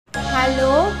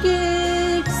Hello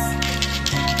kids!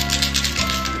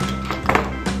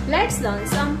 Let's learn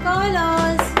some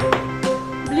colors.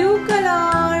 Blue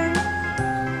color,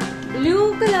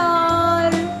 blue color.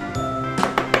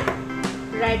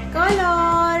 Red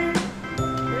color,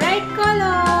 red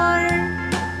color.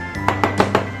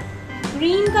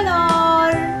 Green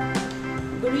color,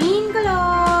 green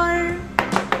color.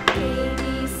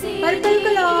 Purple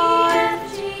color,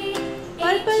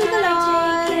 purple color.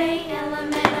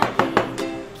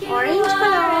 Orange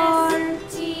color,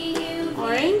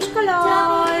 orange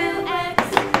color.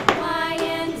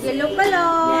 Yellow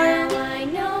color,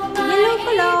 yellow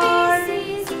color.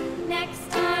 Next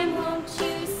time, won't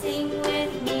you sing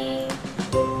with me?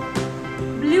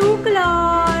 Blue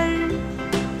color.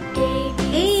 A,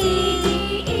 B, C, D,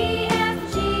 E, F,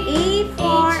 G, A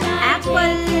for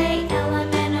apple.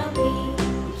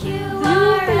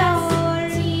 Blue color.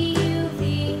 T, U, V,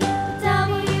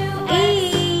 W,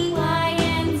 A, Y,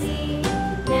 and Z.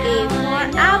 A for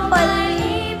apple.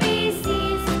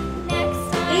 ABCs. Next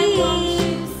time, A. won't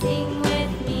you sing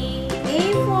with me? A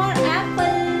for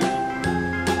apple.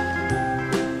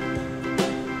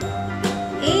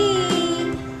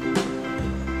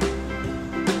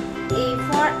 A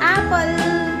for apple.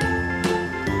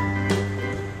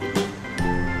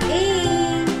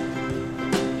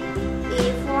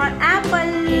 A for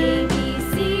apple. A, B,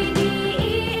 C, D,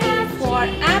 E, F, For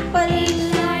G, apple.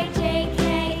 H, I, J,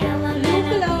 K, L, M, Blue N,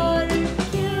 O, color. P,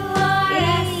 Q, R,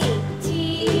 S, T,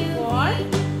 U, For V,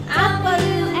 apple.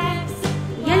 W, X,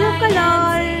 Yellow Y,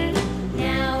 color. and Z.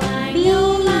 Now I B. know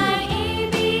my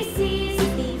ABCs.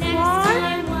 B Next for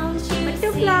time, won't you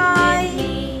butterfly. sing with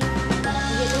me?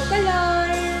 Yellow color.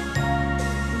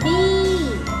 B.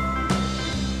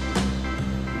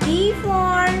 B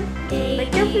for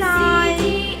butterfly. A, B, C, D,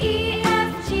 E,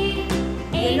 F, G,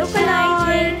 Yellow H, color. I,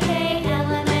 J, K,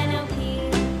 L, M, N, O, P,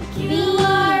 Q, B.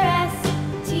 R, S,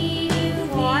 T, U, V,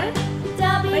 For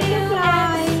W,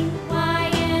 butterfly. X, Y,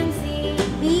 and Z.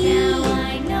 B. Now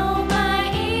I know my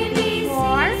ABCs.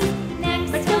 For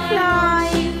Next butterfly. time,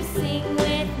 won't you sing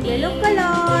with me? Yellow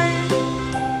color.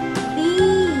 B.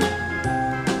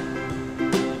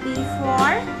 B for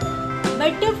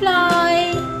butterfly.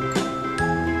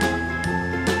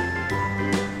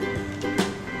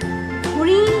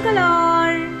 Green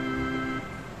color.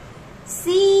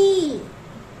 C.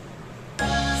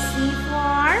 C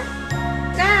for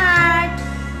cat.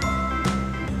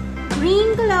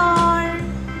 Green color.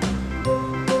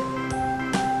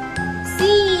 C.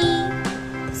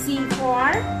 C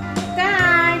for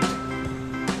cat.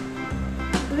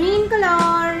 Green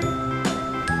color.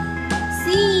 C.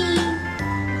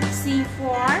 C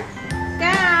for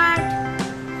cat.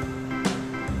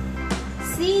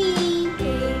 C.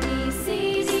 A, B,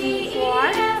 C, D, C E, for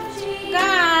F, G,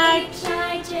 cat. H,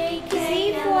 I, J, K,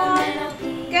 C L, for M, N, O, P,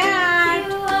 cat.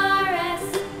 Q, R, S,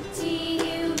 T,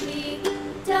 U, V,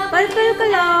 W, Purple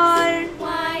color.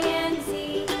 Y, and Z.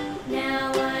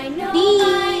 Now I know D.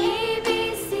 my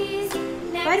ABCs.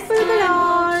 Next Purple time,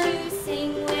 color. won't you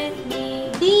sing with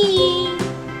me? D.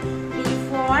 D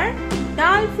for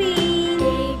dolphin.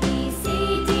 A, B, C,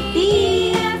 D, D.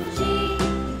 E, F, G,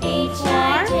 H,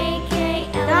 I, J, K,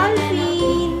 L, M, N, O,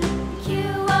 Dolphin. Q,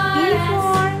 D R,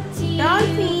 for S, T, U,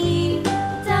 dolphin.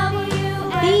 W,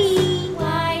 D. X,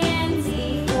 Y, and Z.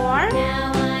 For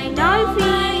Now I know dolphin.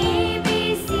 my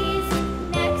ABCs.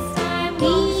 Next time, D.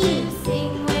 won't you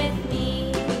sing with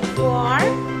me? For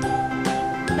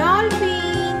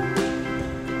dolphin.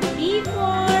 D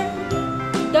for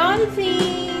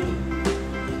dolphin.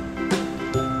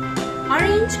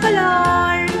 Orange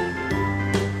color.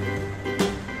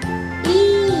 E.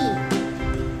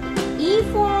 E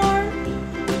for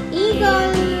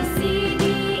eagle. C, D,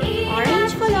 E,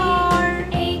 Orange F, color.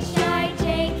 H, I, J,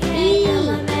 K, E. L,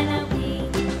 M, N, O, P,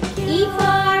 Q, E for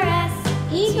R, S,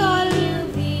 T, eagle. U,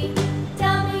 V,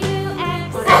 W,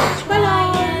 X, Orange color. Y,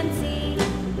 and Z.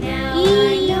 Now E.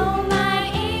 I know my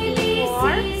for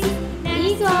ABCs.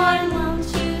 Next eagle. time, won't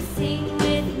you sing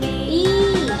with me?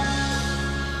 E.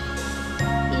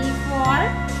 E for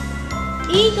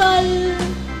eagle.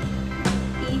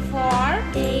 E for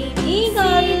A, B,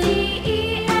 eagle. C, D,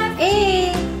 E, F, A,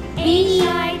 B, H,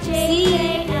 I, J, C,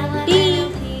 K, L, M, D. N, O,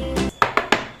 P.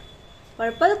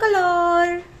 Purple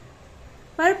color.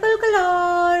 Purple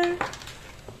color.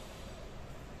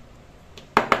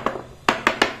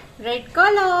 Red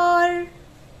color.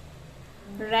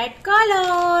 Red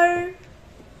color.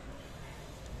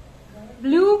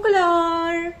 Blue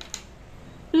color.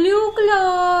 Blue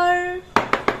color.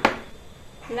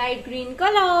 Light green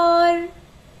color.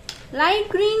 Light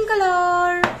green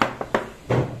color.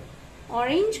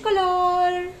 Orange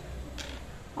color.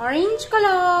 orange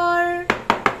color,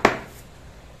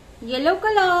 yellow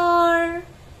color,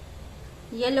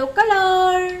 yellow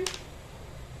color,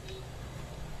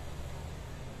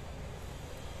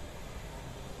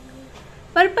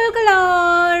 purple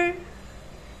color.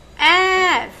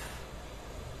 F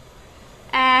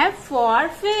for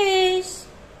fish,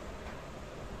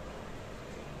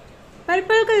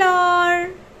 purple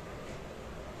color.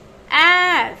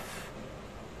 F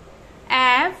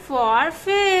for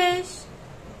fish,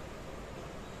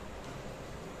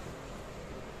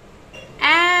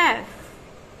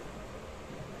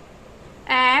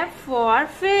 F for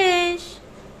fish,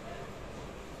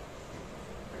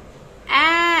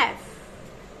 F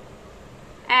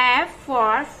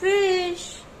for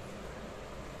fish,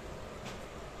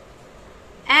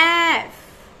 F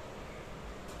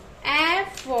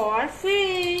for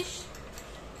fish,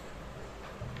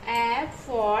 F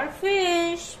for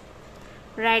fish.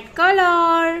 Red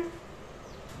color.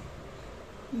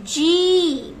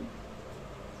 G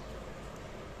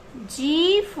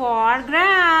for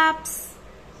grapes,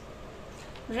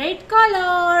 red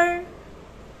color.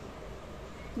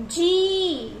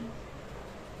 G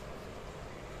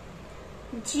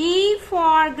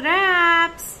for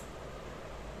grapes,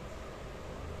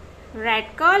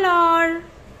 red color.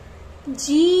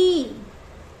 G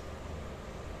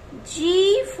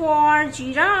for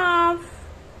giraffe,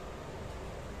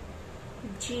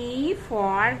 G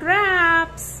for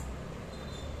grapes,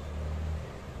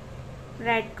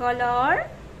 red color.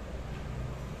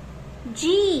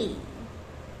 G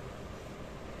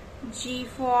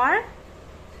for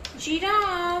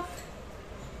giraffe,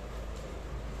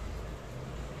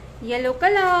 yellow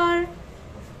color.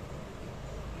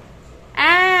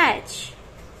 H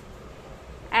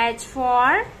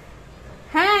for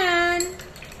hand,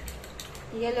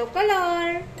 yellow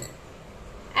color.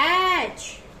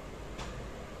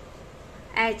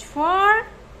 H for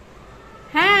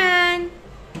hand,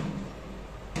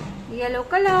 yellow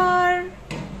color.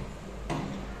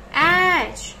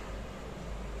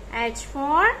 H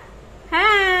for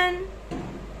hand,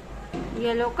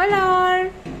 yellow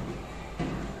color.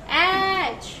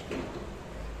 H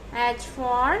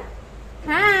for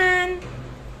hand,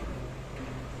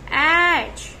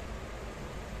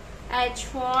 H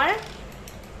for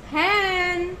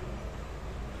hand.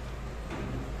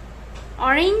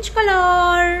 Orange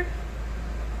color.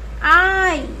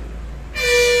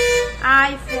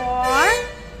 I for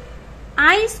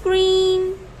ice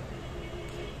cream,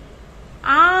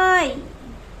 I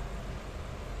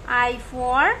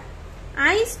for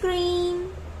ice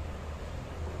cream,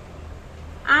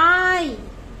 I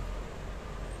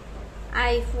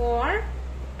for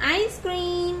ice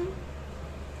cream,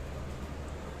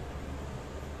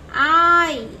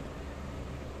 I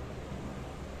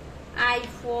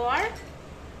for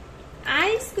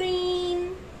ice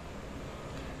cream.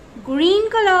 Green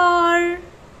color.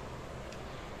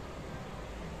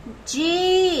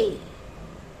 J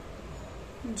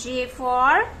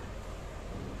for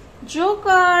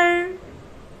joker,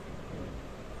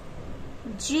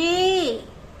 J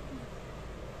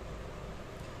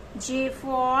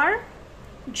for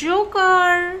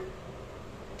joker,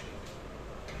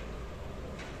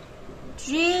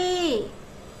 J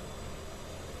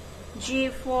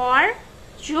for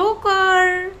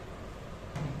joker,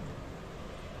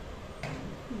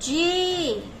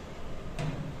 J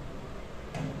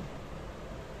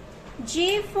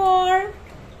for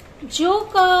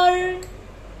joker.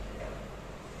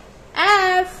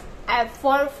 F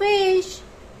for fish,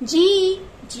 G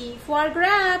for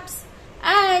grapes,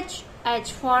 H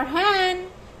for hand,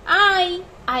 I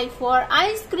for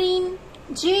ice cream,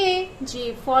 J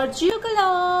for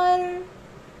color.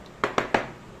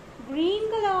 Green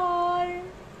color,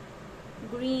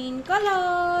 green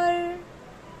color.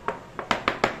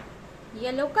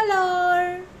 Yellow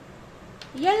color,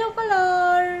 yellow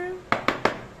color.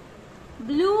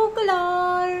 Blue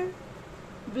color,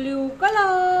 blue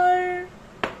color.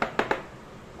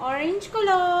 Orange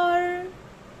color,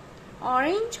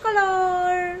 orange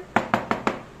color.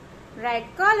 Red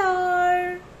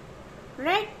color,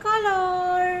 red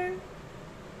color.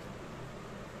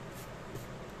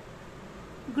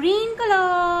 Green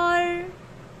color.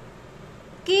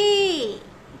 K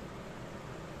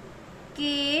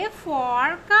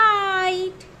for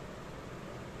kite,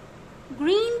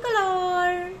 green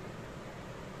color.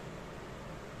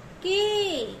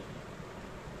 K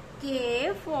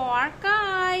for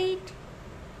kite,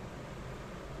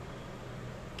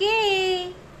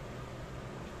 K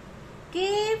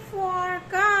for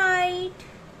kite,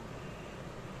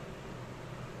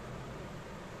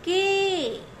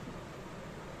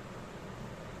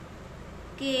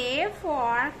 K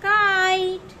for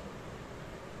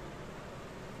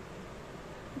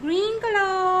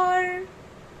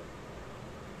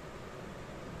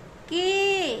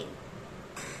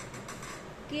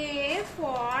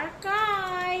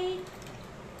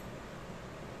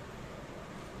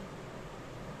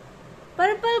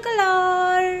purple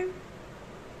color.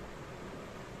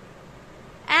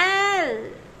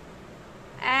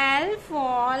 L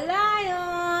for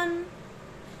lion.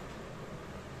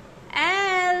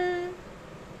 L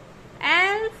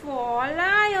for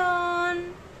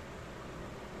lion.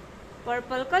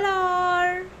 Purple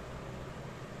color.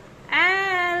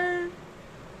 L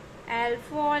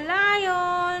for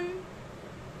lion.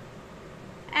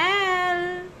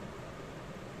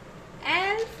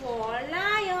 L for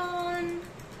lion.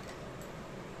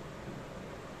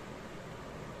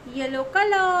 Yellow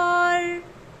color.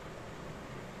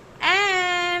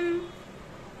 M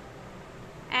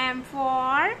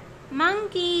for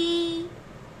monkey.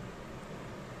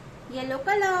 Yellow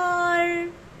color.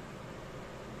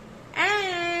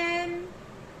 M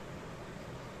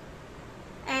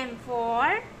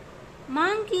for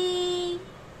monkey.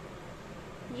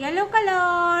 Yellow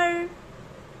color.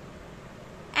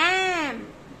 M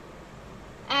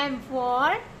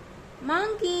for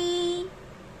monkey.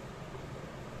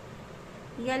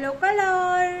 Yellow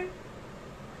color.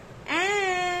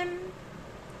 M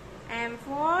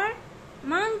for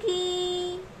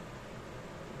monkey.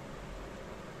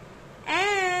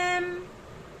 M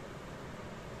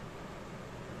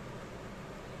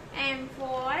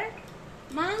for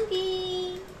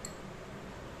monkey.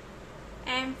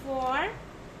 M for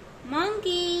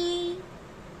monkey.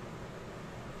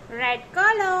 Red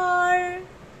color.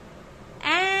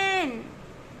 N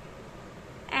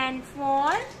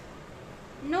for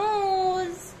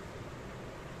nose.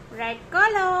 Red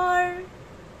color.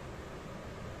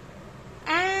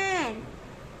 N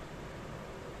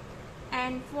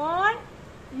for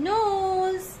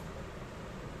nose.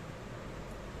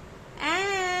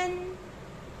 N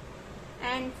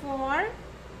for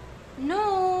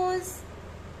nose.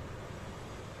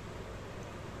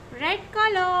 Red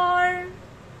color.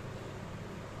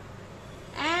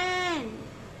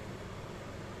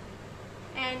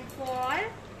 N for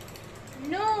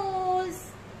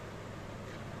nose.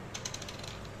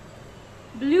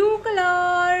 Blue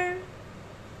color.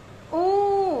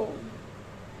 O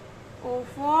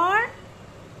for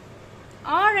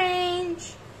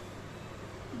orange.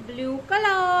 Blue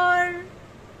color.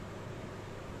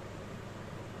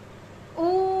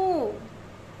 O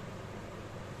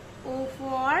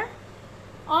for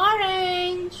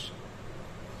orange.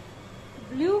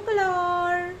 Blue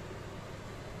color.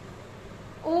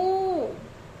 O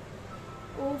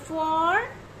for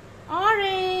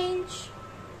orange.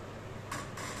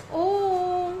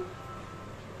 O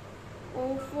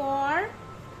for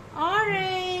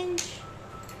orange.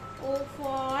 O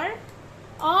for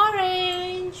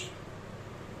orange.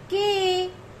 K,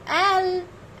 L,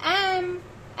 M,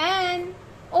 N,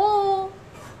 O.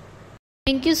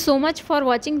 Thank you so much for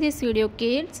watching this video,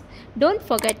 kids. Don't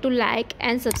forget to like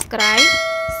and subscribe.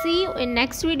 See you in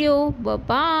next video. Bye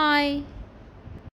bye.